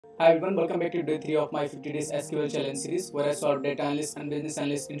Hi everyone, welcome back to day 3 of my 50 days SQL challenge series where I solve data analyst and business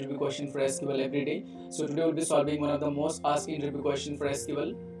analyst interview question for SQL every day. So today we'll be solving one of the most asked interview question for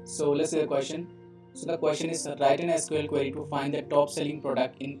SQL. So let's see the question. So the question is write an SQL query to find the top selling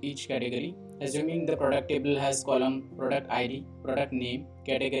product in each category. Assuming the product table has column product ID, product name,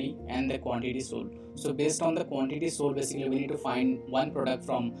 category and the quantity sold. So based on the quantity sold, basically we need to find one product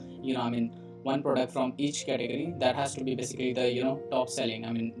from one product from each category that has to be basically the top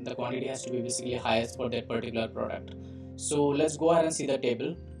selling. The quantity has to be basically highest for that particular product. So let's go ahead and see the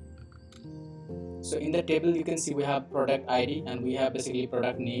table. So in the table you can see we have product ID and we have basically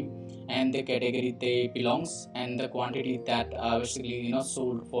product name and the category they belongs and the quantity that basically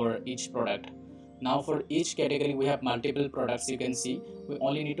sold for each product. Now for each category we have multiple products. You can see we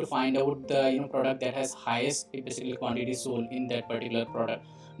only need to find out the product that has highest basically quantity sold in that particular product,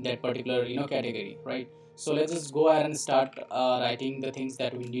 that particular category, right? So let's just go ahead and start writing the things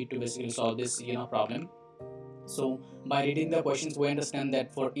that we need to basically solve this problem. So by reading the questions we understand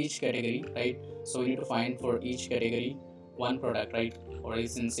that for each category, right, so we need to find for each category one product, right, or you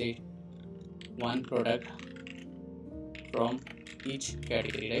can say one product from each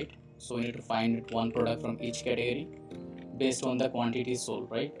category, right? So we need to find one product from each category based on the quantity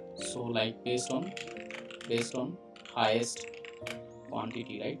sold, right? So like based on highest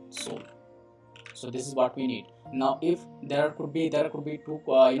quantity, right, sold. So this is what we need. Now if there could be two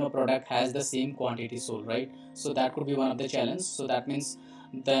product has the same quantity sold, right? So that could be one of the challenge. So that means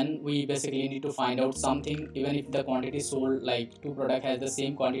then we basically need to find out something. Even if the quantity sold, like two product has the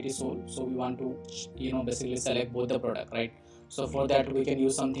same quantity sold, so we want to basically select both the product, right? So for that we can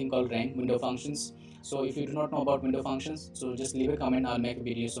use something called rank window functions. So if you do not know about window functions, so just leave a comment, I'll make a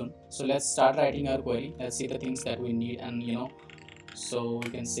video soon. So let's start writing our query. Let's see the things that we need. And so we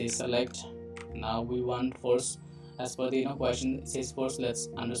can say select. Now we want first, as per the question, it says first let's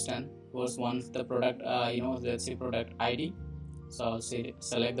understand first once the product let's say product ID. So I'll say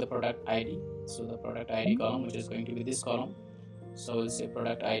select the product ID. So the product ID column, which is going to be this column, so we'll say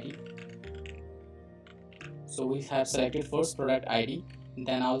product ID. So we have selected first product ID,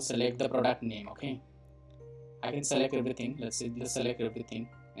 then I'll select the product name. Okay, I can select everything. Let's select everything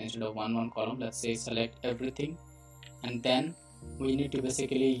instead of one column. Let's say select everything, and then we need to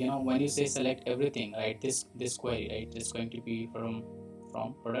basically when you say select everything, right, this query, right, it's going to be from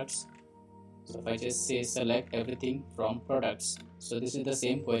products. So if I just say select everything from products, so this is the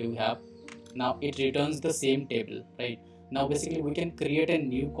same query we have. Now it returns the same table, right? Now basically we can create a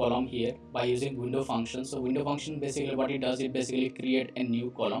new column here by using window function. So window function basically what it does, it basically create a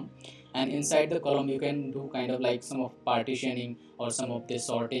new column, and inside the column you can do kind of like some of partitioning or some of this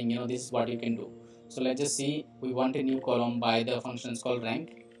sorting. This is what you can do. So let's just see, we want a new column by the functions called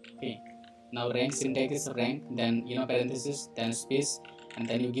rank. Okay, now rank syntax is rank, then parenthesis, then space, and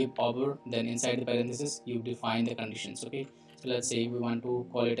then you give over, then inside the parenthesis you define the conditions. Okay, so let's say we want to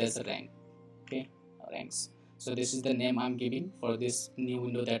call it as a rank. Okay, ranks. So this is the name I'm giving for this new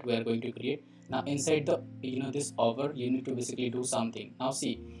window that we are going to create. Now inside the this over, you need to basically do something. Now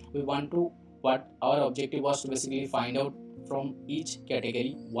see, we want to, what our objective was to basically find out from each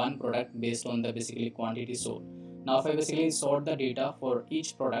category one product based on the basically quantity sold. Now if I basically sort the data for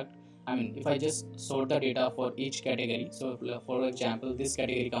each product, if I just sort the data for each category, so for example this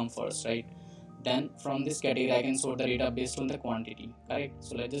category come first, right, then from this category I can sort the data based on the quantity, correct?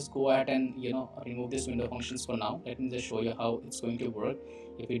 So let's just go ahead and remove this window functions for now. Let me just show you how it's going to work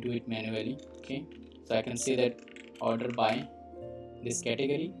if we do it manually. Okay, so I can say that order by this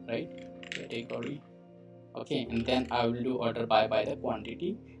category, right, category. Okay, and then I will do order by the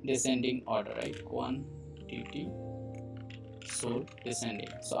quantity, descending order, right, quantity sold descending.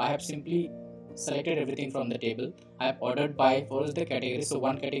 So I have simply selected everything from the table. I have ordered by first the category, so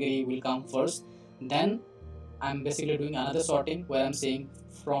one category will come first, then I'm basically doing another sorting where I'm saying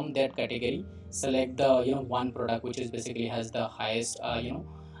from that category select the one product which is basically has the highest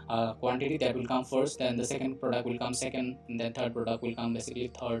quantity, that will come first, then the second product will come second, and then third product will come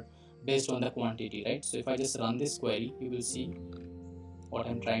basically third based on the quantity, right? So if I just run this query, you will see what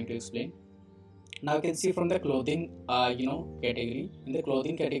I'm trying to explain. Now you can see from the clothing category, in the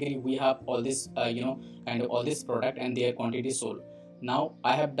clothing category we have all this kind of all this product and their quantity sold. Now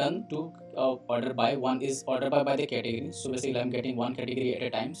I have done two order by. One is order by the category, so basically I'm getting one category at a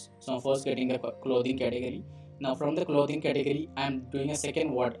time. So I'm first getting the clothing category. Now from the clothing category I'm doing a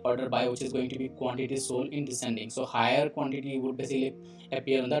second order by, which is going to be quantity sold in descending. So higher quantity would basically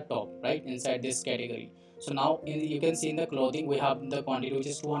appear on the top, right, inside this category. So now you can see in the clothing we have the quantity which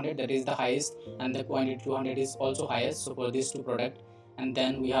is 200, that is the highest, and the quantity 200 is also highest, so for these two product. And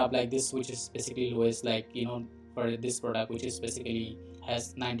then we have like this which is basically lowest, like for this product which is basically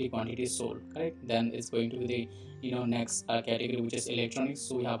has 90 quantities sold, correct? Then it's going to be the next category, which is electronics.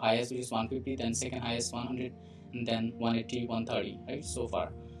 So we have highest, which is 150, then second highest 100, and then 180, 130, right? So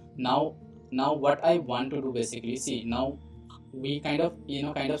far. Now what I want to do, basically, see, now we kind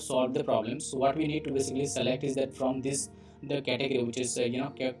of solve the problem. So what we need to basically select is that from this the category, which is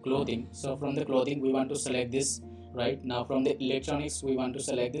clothing. So from the clothing we want to select this, right? Now from the electronics we want to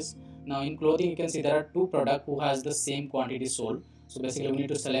select this. Now in clothing you can see there are two products who has the same quantity sold. So basically we need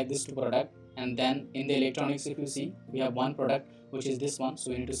to select this two product. And then in the electronics, if you see, we have one product which is this one,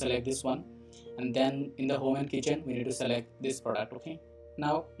 so we need to select this one. And then in the home and kitchen we need to select this product. Okay,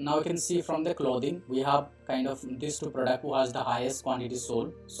 now you can see from the clothing we have kind of these two product who has the highest quantity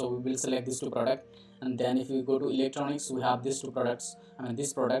sold, so we will select these two product. And then if we go to electronics, we have these two products,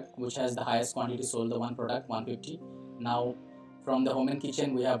 this product which has the highest quantity sold, the one product 150. Now from the home and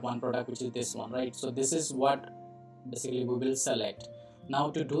kitchen we have one product which is this one, right? So this is what basically we will select.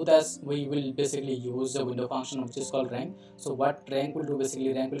 Now to do this, we will basically use the window function which is called rank. So what rank will do,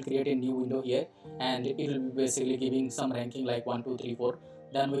 basically rank will create a new window here, and it will be basically giving some ranking like 1 2 3 4.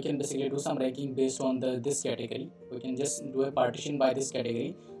 Then we can basically do some ranking based on this category. We can just do a partition by this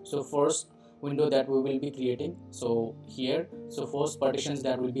category. So first window that we will be creating, so here, so first partitions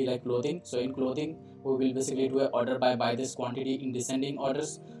that will be like clothing. So in clothing we will basically do a order by this quantity in descending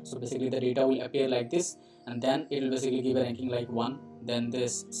orders. So basically the data will appear like this, and then it will basically give a ranking like 1. Then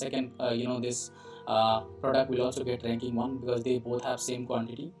this second this product will also get ranking 1 because they both have same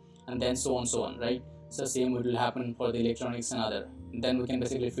quantity, and then so on, right? So same will happen for the electronics and other. Then we can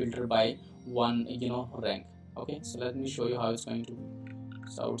basically filter by one rank. Okay, so let me show you how it's going to be.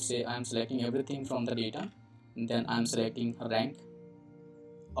 So I would say I'm selecting everything from the data, and then I'm selecting rank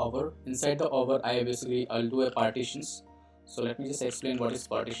over. Inside the over, I'll do a partitions. So let me just explain what is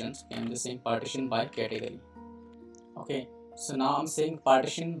partitions. Okay, I'm just saying partition by category. Okay, so now I'm saying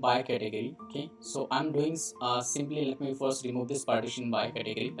partition by category. Okay, so I'm doing simply, let me first remove this partition by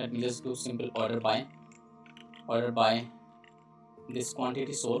category. Let me just do simple order by this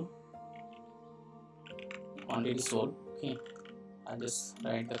quantity sold. Okay, I'll just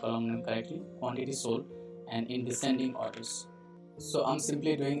write the column name correctly, quantity sold, and in descending orders. So I'm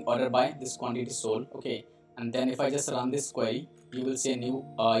simply doing order by this quantity sold. Okay, and then if I just run this query, you will see a new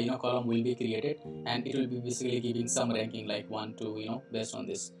column will be created, and it will be basically giving some ranking like 1 2 based on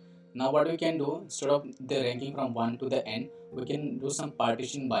this. Now what we can do, instead of the ranking from 1 to the n, we can do some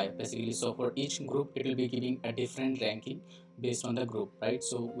partition by, basically. So for each group it will be giving a different ranking based on the group, right?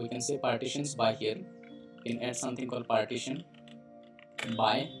 So we can say partitions by here. We can add something called partition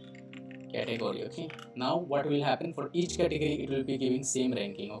by category. Okay, now what will happen, for each category it will be giving same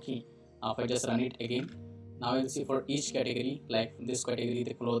ranking. Okay, now if I just run it again, now you'll see for each category, like this category,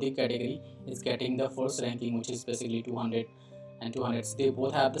 the clothing category is getting the first ranking, which is basically 200 and 200. They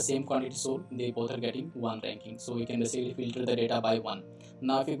both have the same quantity sold, they both are getting one ranking. So we can basically filter the data by one.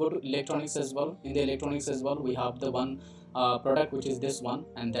 Now if you go to electronics as well, in the electronics as well we have the one product which is this one,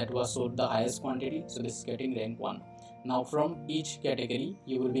 and that was sold the highest quantity, so this is getting rank 1. Now from each category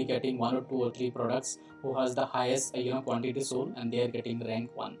you will be getting 1 or 2 or 3 products who has the highest quantity sold, and they are getting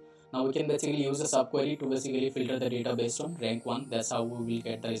rank 1. Now we can basically use a subquery to basically filter the data based on rank 1. That's how we will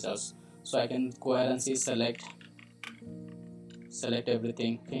get the results. So I can go ahead and see select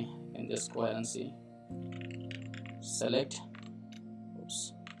everything. Okay, I can just go ahead and see select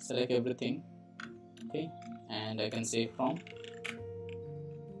everything. Okay, and I can say from.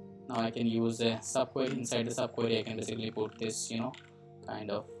 Now I can use a subquery. Inside the subquery I can basically put this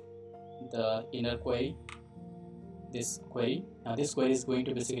kind of the inner query, this query. Now this query is going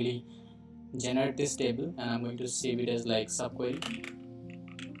to basically generate this table, and I'm going to save it as like subquery.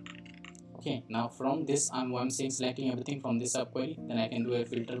 Okay, now from this I'm saying selecting everything from this subquery. Then I can do a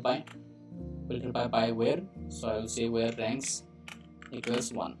filter by where. So I will say where ranks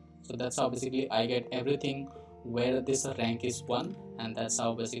equals 1. So that's how basically I get everything where this rank is 1, and that's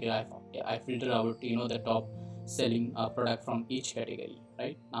how basically I filter out the top selling product from each category.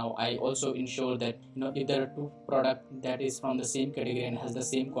 Right now I also ensure that if there are two product that is from the same category and has the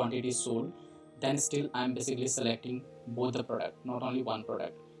same quantity sold, then still I'm basically selecting both the product, not only one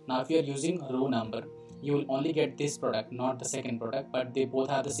product. Now if you are using row number, you will only get this product, not the second product, but they both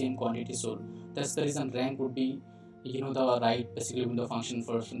have the same quantity sold. That's the reason rank would be the right basically window function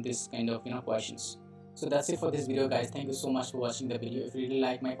for this kind of questions. So that's it for this video, guys. Thank you so much for watching the video. If you really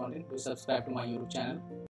like my content, do subscribe to my YouTube channel.